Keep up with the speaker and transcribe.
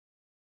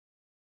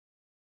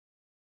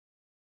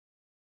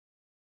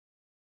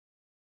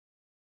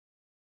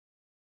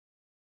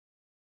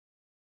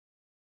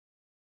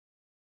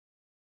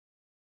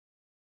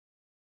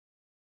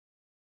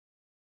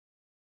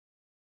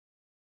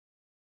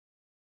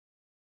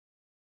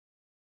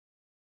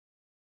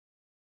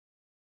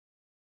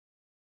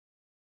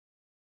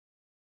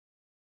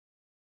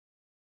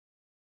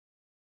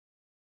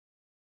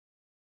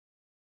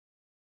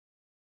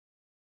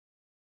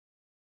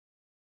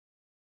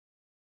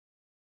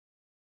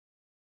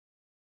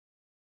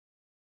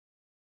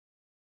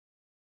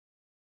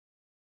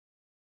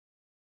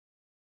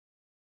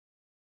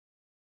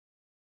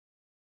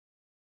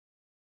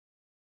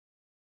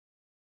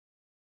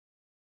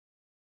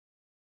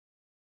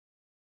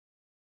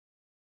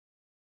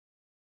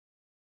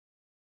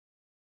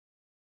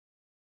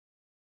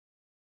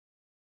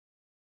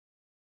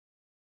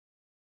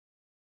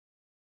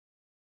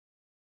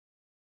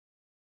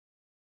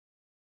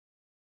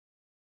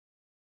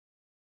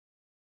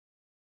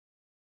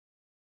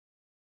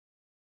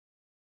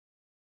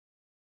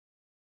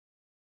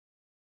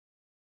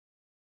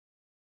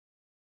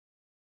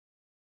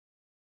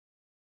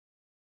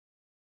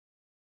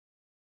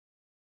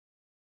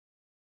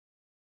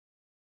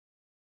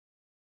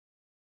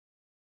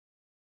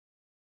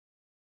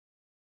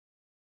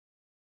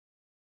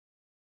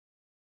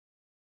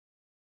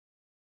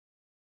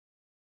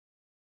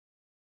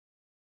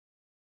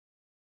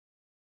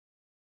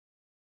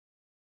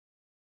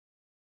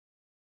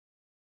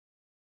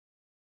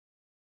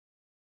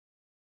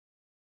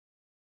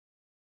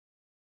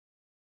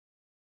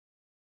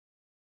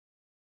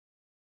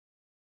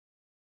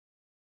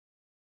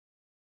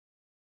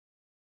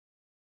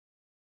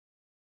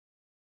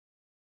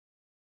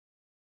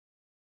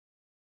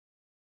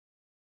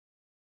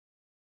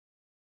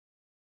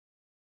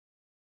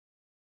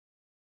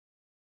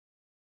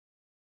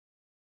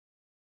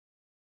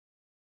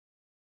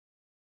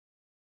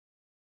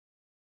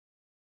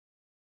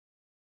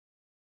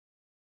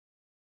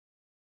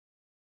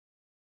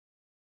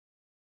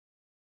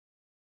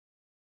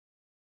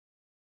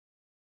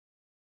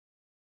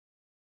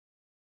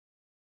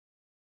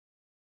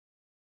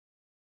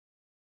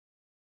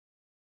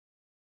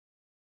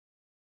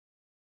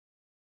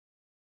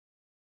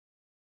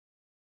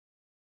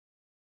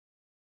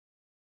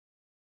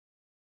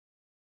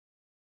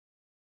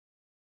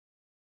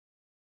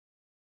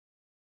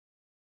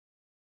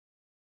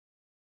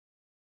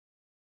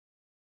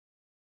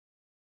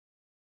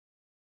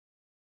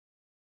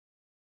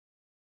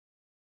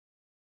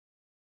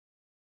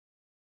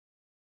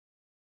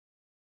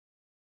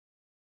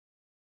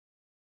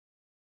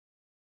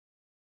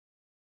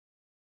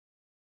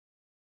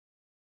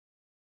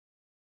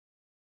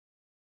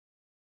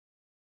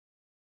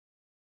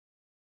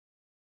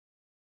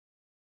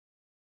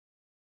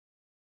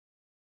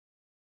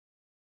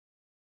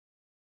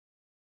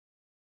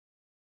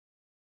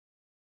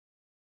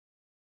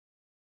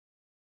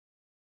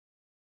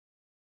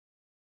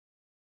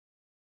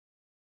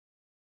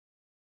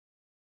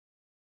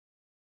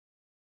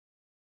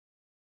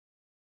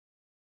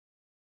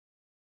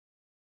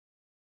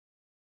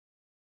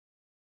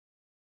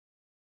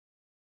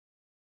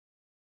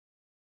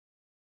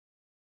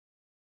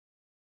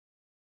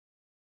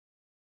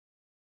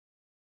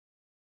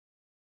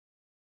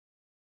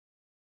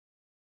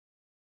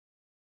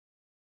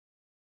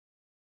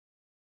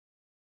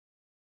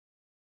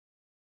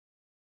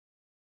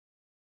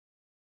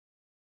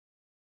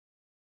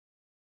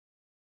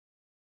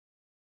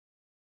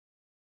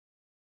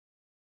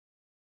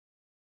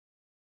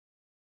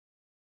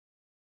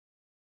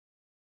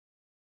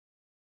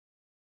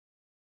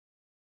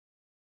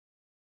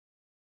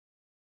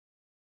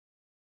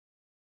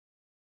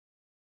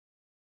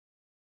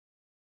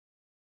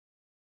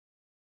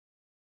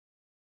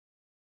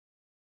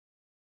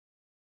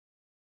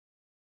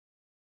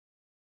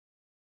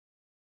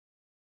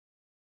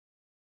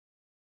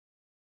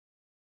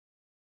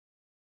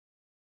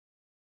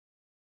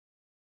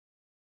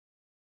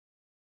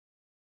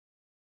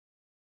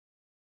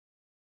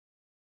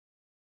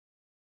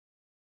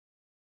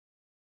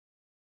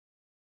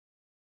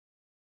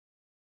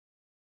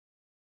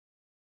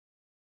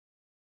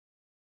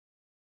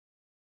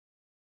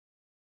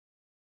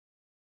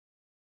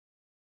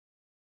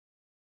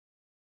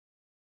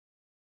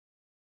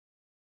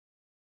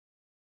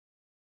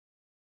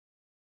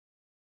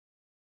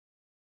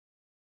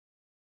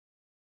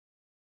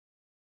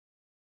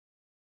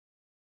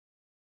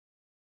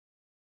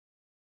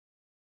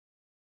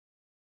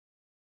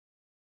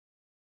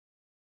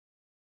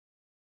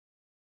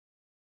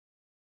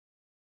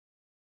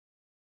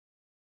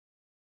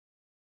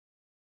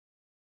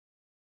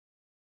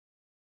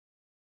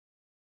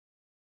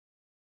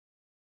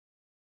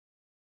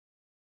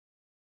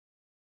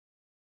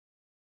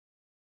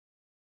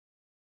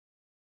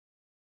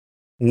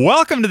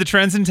Welcome to the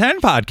Trends in 10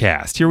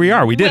 podcast. Here we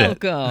are. We did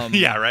it. Welcome.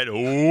 Yeah, right.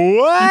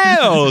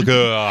 Welcome.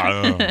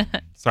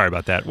 Sorry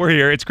about that. We're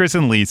here. It's Chris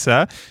and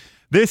Lisa.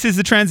 This is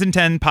the Trends in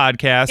 10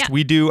 podcast. Yeah.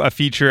 We do a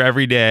feature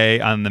every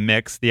day on The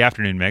Mix, the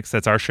afternoon mix.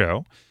 That's our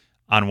show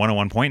on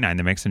 101.9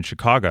 The Mix in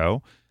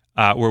Chicago,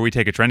 where we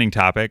take a trending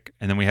topic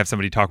and then we have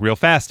somebody talk real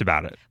fast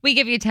about it. We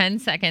give you 10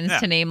 seconds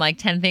to name like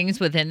 10 things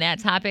within that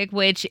topic,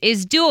 which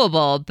is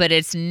doable, but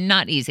it's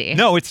not easy.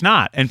 No, it's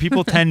not. And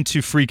people tend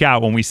to freak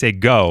out when we say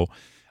go.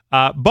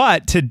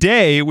 But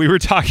today we were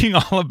talking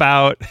all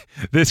about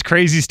this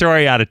crazy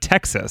story out of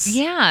Texas.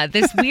 Yeah,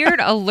 this weird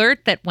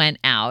alert that went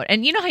out.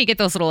 And you know how you get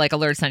those little like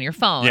alerts on your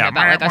phone Yeah.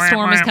 about like a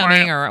storm is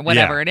coming or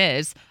whatever Yeah. it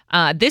is.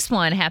 This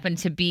one happened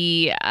to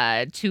be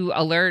to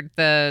alert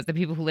the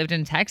people who lived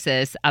in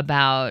Texas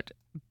about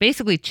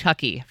basically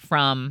Chucky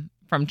from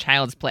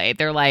Child's Play.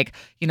 They're like,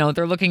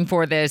 they're looking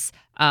for this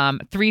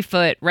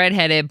 3-foot,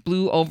 redheaded,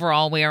 blue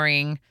overall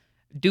wearing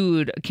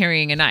dude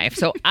carrying a knife.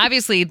 So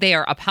obviously they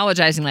are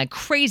apologizing like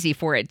crazy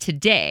for it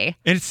today.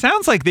 And it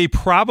sounds like they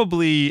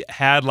probably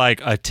had like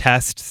a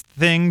test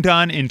thing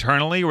done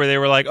internally where they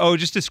were like, oh,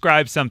 just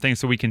describe something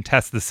so we can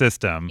test the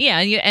system. Yeah,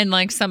 and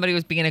like somebody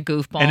was being a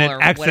goofball And it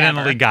or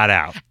accidentally whatever. got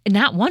out.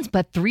 Not once,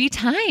 but 3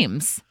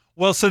 times.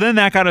 Well, so then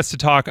that got us to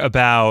talk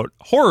about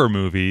horror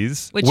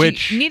movies,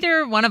 Which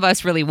neither one of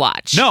us really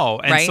watch. No,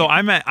 and right? so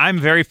I'm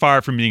very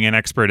far from being an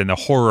expert in the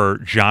horror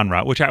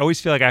genre, which I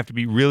always feel like I have to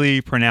be really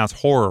pronounce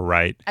horror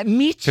right.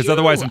 Me too. Because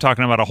otherwise I'm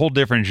talking about a whole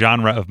different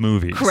genre of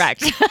movies.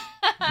 Correct.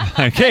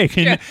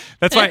 Okay,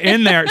 that's why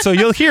in there, so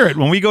you'll hear it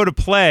when we go to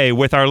play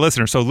with our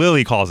listeners. So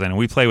Lily calls in and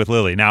we play with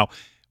Lily. Now,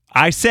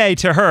 I say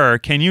to her,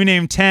 can you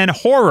name 10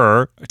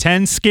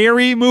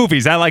 scary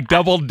movies? I like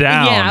doubled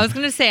down. Yeah, I was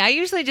going to say, I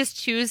usually just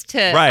choose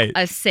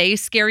to say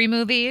scary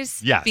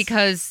movies Yes.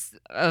 because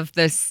of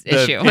this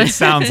issue. It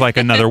sounds like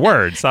another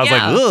word. So I was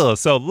Yeah. like, ugh.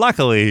 So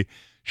luckily,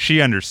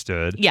 she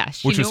understood. Yeah,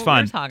 she which knew was what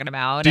fun. we were talking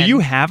about. Do you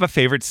have a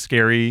favorite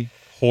scary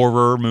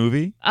horror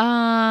movie?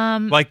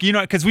 Like,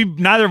 because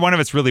neither one of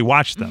us really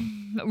watched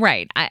them.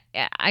 Right.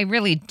 I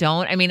really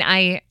don't. I mean,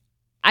 I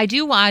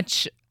do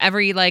watch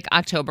every like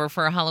October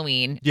for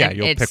Halloween. Yeah, and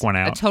you'll it's pick one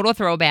out. A total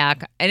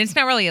throwback, and it's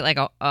not really like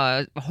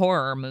a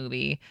horror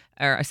movie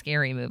or a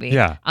scary movie.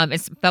 Yeah.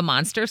 It's the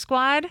Monster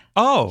Squad.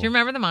 Oh. Do you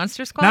remember the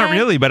Monster Squad? Not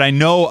really, but I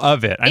know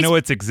of it. I know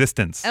its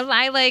existence.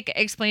 I like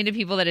explain to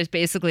people that it's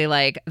basically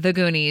like the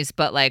Goonies,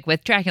 but like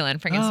with Dracula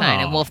and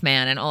Frankenstein and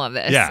Wolfman and all of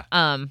this. Yeah.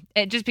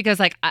 Just because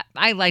like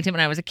I liked it when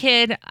I was a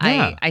kid.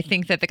 Yeah. I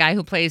think that the guy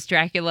who plays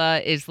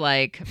Dracula is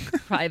like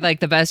probably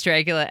like the best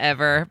Dracula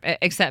ever,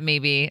 except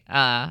maybe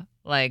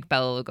like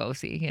Bela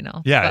Lugosi, Yeah,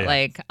 But yeah.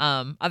 like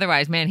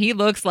otherwise, man, he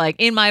looks like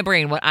in my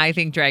brain what I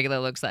think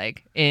Dracula looks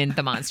like in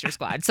the Monster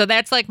Squad. So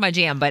that's like my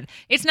jam, but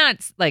it's not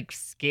like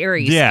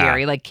scary.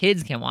 Like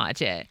kids can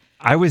watch it.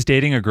 I was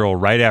dating a girl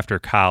right after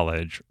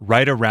college,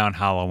 right around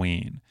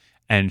Halloween,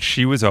 and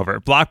she was over.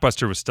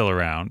 Blockbuster was still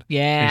around.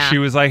 Yeah. And she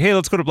was like, hey,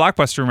 let's go to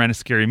Blockbuster and rent a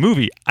scary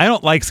movie. I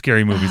don't like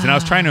scary movies. And I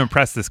was trying to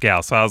impress this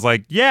gal. So I was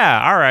like,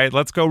 yeah, all right,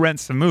 let's go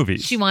rent some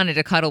movies. She wanted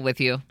to cuddle with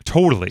you.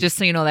 Totally. Just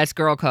so you know, that's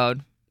girl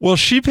code. Well,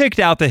 she picked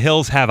out The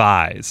Hills Have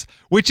Eyes,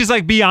 which is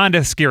like beyond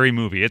a scary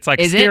movie. It's like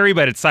scary,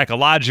 but it's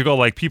psychological.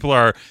 Like people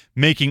are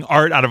making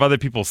art out of other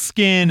people's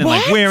skin and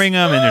like wearing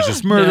them, and there's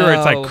this murder. No.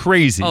 It's like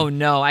crazy. Oh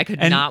no, I could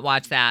not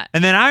watch that.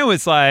 And then I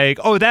was like,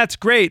 oh, that's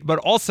great. But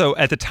also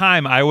at the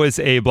time, I was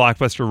a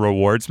Blockbuster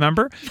Rewards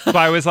member. So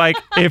I was like,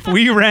 if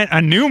we rent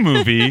a new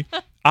movie,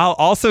 I'll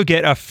also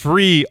get a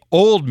free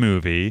old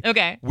movie.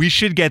 Okay. We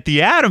should get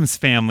the Addams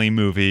Family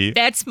movie.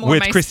 That's more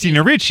with my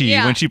Christina speed. Ricci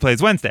Yeah. when she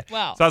plays Wednesday.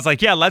 Wow. So I was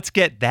like, yeah, let's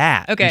get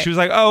that. Okay. And she was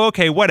like, oh,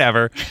 okay,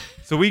 whatever.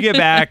 So we get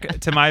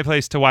back to my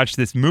place to watch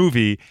this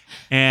movie,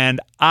 and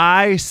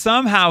I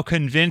somehow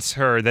convinced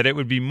her that it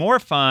would be more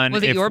fun.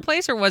 Was it if your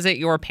place or was it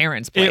your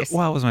parents' place? it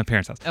was my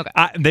parents' house. Okay.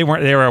 They were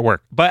at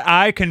work. But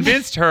I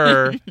convinced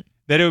her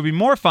that it would be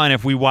more fun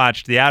if we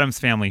watched the Addams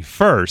Family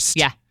first.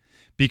 Yeah.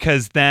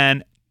 Because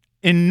then,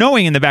 in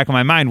knowing in the back of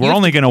my mind, we're You have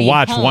only to going to be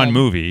watch home. one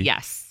movie.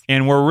 Yes.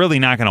 And we're really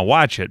not going to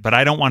watch it, but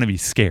I don't want to be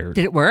scared.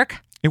 Did it work?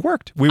 It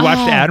worked. We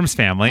watched Oh. The Addams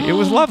Family. It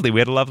was lovely.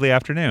 We had a lovely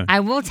afternoon. I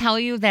will tell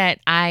you that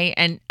I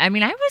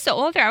was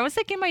older. I was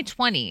like in my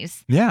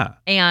 20s. Yeah.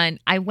 And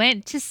I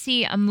went to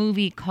see a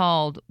movie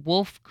called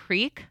Wolf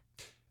Creek.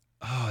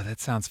 Oh, that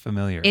sounds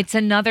familiar.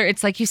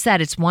 It's like you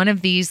said, it's one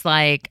of these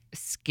like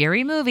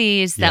scary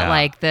movies that Yeah.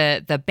 like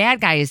the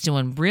bad guy is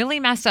doing really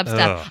messed up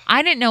stuff. Ugh.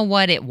 I didn't know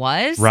what it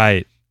was.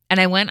 right. And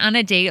I went on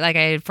a date, like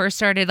I had first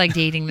started like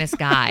dating this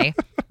guy.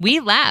 We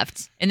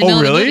left in the Oh,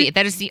 middle of the really? movie.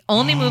 That is the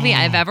only movie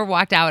I've ever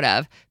walked out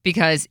of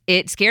because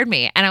it scared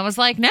me. And I was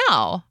like,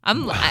 no,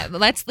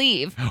 let's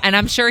leave. And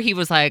I'm sure he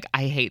was like,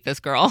 I hate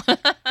this girl.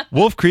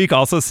 Wolf Creek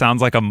also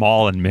sounds like a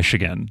mall in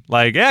Michigan.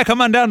 Like, yeah,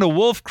 come on down to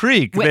Wolf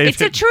Creek. It's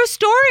a true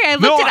story. I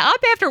No, looked it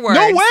up afterwards.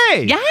 No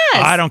way. Yes.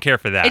 I don't care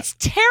for that. It's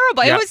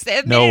terrible. Yep.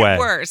 It No made way. it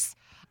worse.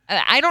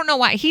 I don't know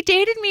why. He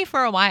dated me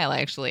for a while,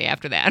 actually,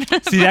 after that.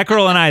 See, that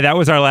girl and I, that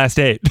was our last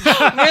date.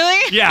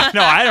 Really? Yeah,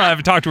 no, I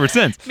haven't talked to her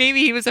since. Maybe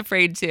he was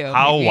afraid too.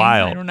 How Maybe.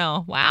 wild. I don't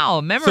know. Wow,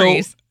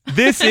 memories. So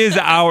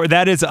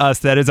That is us.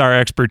 That is our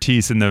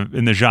expertise in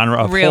the genre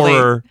of Really?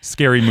 horror,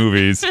 scary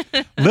movies.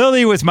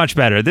 Lily was much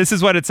better. This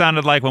is what it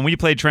sounded like when we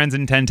played Trends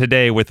in 10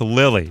 today with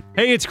Lily.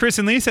 Hey, it's Chris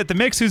and Lisa at The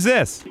Mix. Who's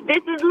this? This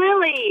is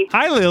Lily.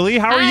 Hi, Lily.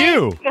 How are Hi.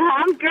 you?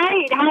 I'm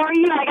great. How are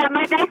you? I got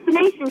my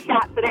vaccination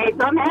shot today,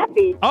 so I'm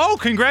happy. Oh,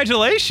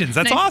 congratulations.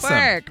 That's Nice awesome.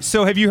 work.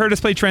 So have you heard us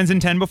play Trends in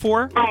 10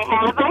 before? I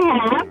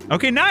have.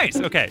 Okay, nice.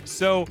 Okay,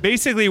 so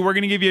basically we're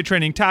going to give you a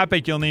trending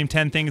topic. You'll name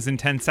 10 things in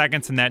 10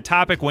 seconds in that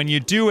topic. When you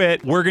do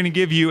it, we're going to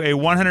give you a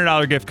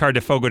 $100 gift card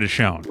to Fogo de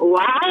Chão.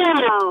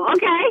 Wow.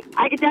 Okay.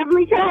 I could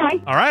definitely try.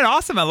 All right,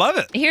 awesome. I love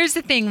it. Here's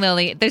the thing,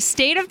 Lily. The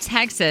state of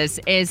Texas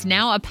is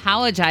now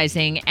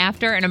apologizing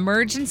after an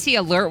emergency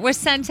alert was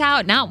sent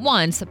out, not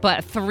once,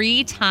 but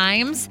 3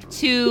 times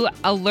to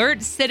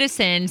alert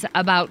citizens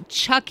about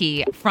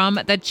Chucky from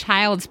the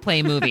Child's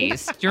Play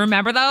movies. Do you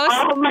remember those?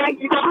 Oh, my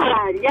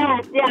God.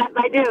 Yes,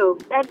 I do.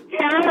 That's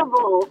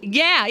terrible.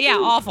 Yeah,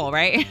 awful,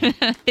 right?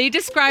 They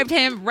described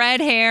him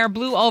red hair,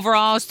 blue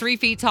overalls, 3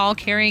 feet tall,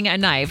 carrying a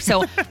knife.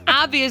 So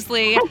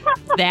obviously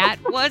that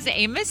was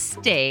a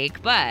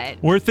mistake, but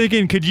We're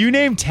thinking, could you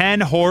name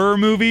 10 horror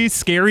movies,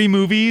 scary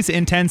movies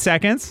in 10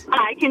 seconds?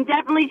 I can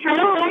definitely try.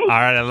 All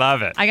right, I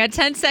love it. I got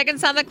 10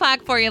 seconds on the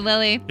clock for you,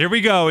 Lily. Here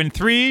we go. In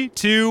 3,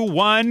 2,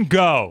 1,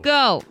 go.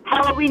 Go.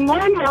 Halloween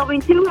 1,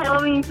 Halloween 2,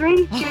 Halloween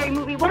 3, Scary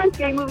Movie 1,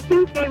 Scary Movie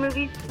 2, Scary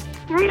Movie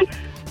 3,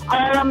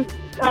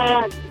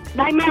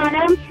 Nightmare on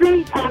Elm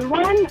Street on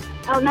 1,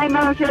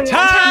 Nightmare on Elm Street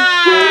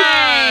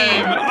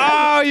Time!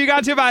 Oh, you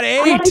got to about 8.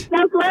 I was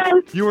so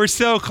close. You were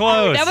so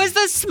close. That was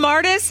the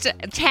smartest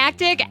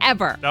tactic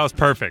ever. That was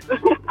perfect.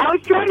 I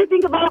was trying to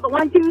think about the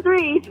 1, 2,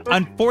 3.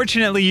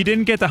 Unfortunately, you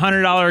didn't get the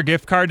 $100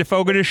 gift card to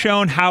Fogo de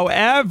Chão.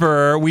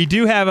 However, we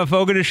do have a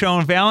Fogo de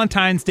Chão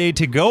Valentine's Day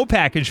to-go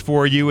package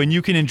for you, and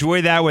you can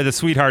enjoy that with a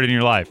sweetheart in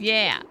your life.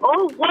 Yeah.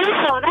 Oh,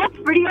 wow. That's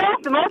pretty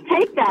awesome. I'll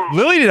take that.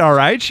 Lily did all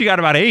right. She got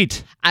about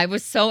 8. I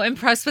was so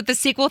impressed with the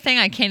sequel thing,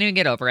 I can't even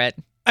get over it.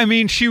 I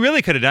mean, she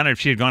really could have done it if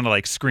she had gone to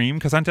like Scream,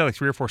 because aren't there like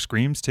 3 or 4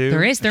 Screams too?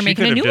 There is. They're She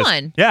making a could have new just-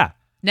 one. Yeah.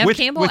 Nev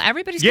Campbell,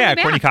 everybody's yeah,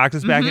 coming Courtney back. Cox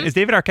is back. Mhm. Is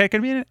David Arquette going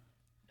to be in it?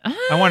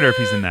 I wonder if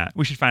he's in that.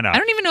 We should find out. I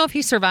don't even know if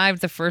he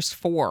survived the first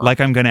 4. Like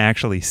I'm going to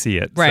actually see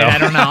it. Right, so. I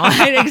don't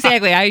know.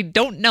 Exactly. I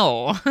don't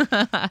know.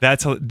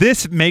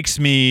 This makes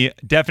me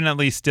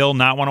definitely still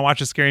not want to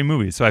watch a scary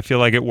movie. So I feel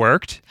like it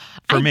worked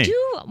for me. I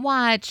do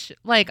watch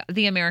like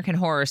the American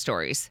Horror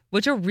Stories,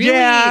 which are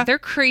really they're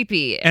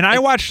creepy. And I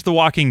watched The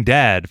Walking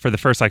Dead for the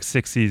first like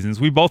 6 seasons.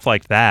 We both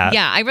liked that.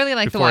 Yeah, I really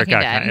like The before it Walking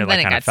got Dead. kinda- And then like,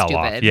 it kinda got fell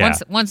stupid. off. Yeah.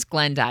 Once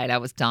Glenn died, I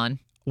was done.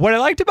 What I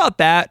liked about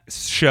that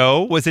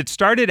show was it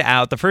started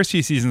out, the first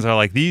few seasons are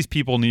like, these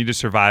people need to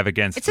survive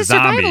against It's a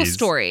zombies. survival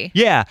story.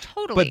 Yeah.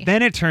 Totally. But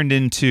then it turned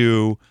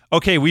into,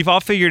 okay, we've all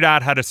figured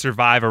out how to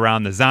survive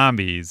around the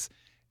zombies.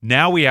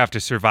 Now we have to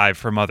survive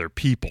from other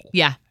people.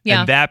 Yeah.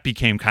 And that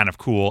became kind of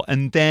cool.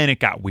 And then it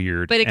got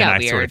weird. But it got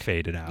and I sort of weird.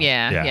 faded out.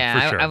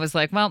 Yeah. For sure. I was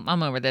like, well,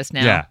 I'm over this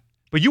now. Yeah.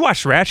 But you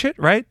watched Ratchet,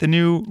 right? The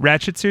new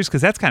Ratchet series?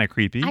 Because that's kind of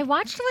creepy. I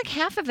watched like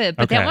half of it,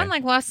 but that Okay. one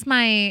like lost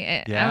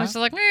my. Yeah? I was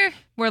like,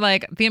 we're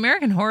like the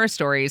American Horror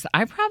Stories.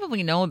 I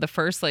probably know the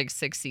first like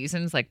 6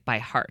 seasons like by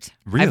heart.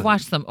 Really? I've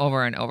watched them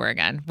over and over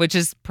again, which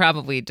is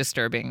probably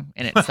disturbing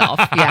in itself.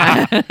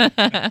 Yeah.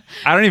 I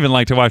don't even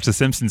like to watch The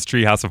Simpsons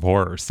Treehouse of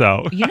Horror.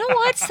 So You know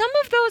what? Some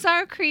of those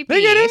are creepy.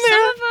 They get in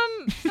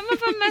Some of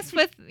them mess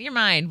with your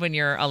mind when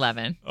you're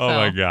 11. Oh So,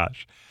 my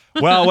gosh.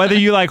 Well, whether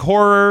you like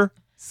horror,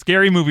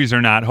 scary movies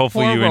or not,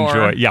 hopefully you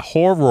Horror. enjoy. Yeah,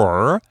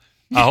 horror.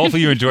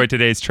 Hopefully you enjoyed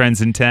today's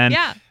Trends in 10.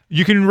 Yeah.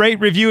 You can rate,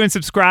 review, and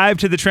subscribe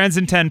to the Trends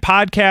in 10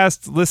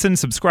 podcast. Listen,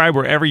 subscribe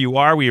wherever you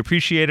are. We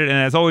appreciate it. And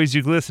as always,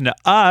 you can listen to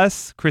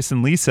us, Chris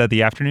and Lisa,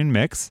 the Afternoon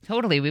Mix.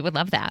 Totally. We would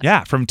love that.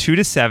 Yeah, from 2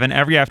 to 7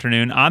 every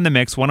afternoon on The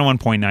Mix,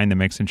 101.9 The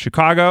Mix in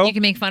Chicago. You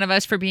can make fun of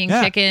us for being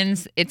Yeah.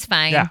 chickens. It's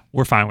fine. Yeah,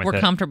 we're fine with We're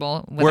it.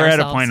 comfortable with We're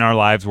ourselves. at a point in our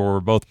lives where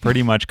we're both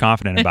pretty much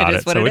confident about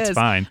is it, what so it it's is.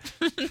 fine.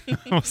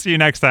 We'll see you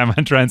next time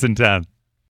on Trends in 10.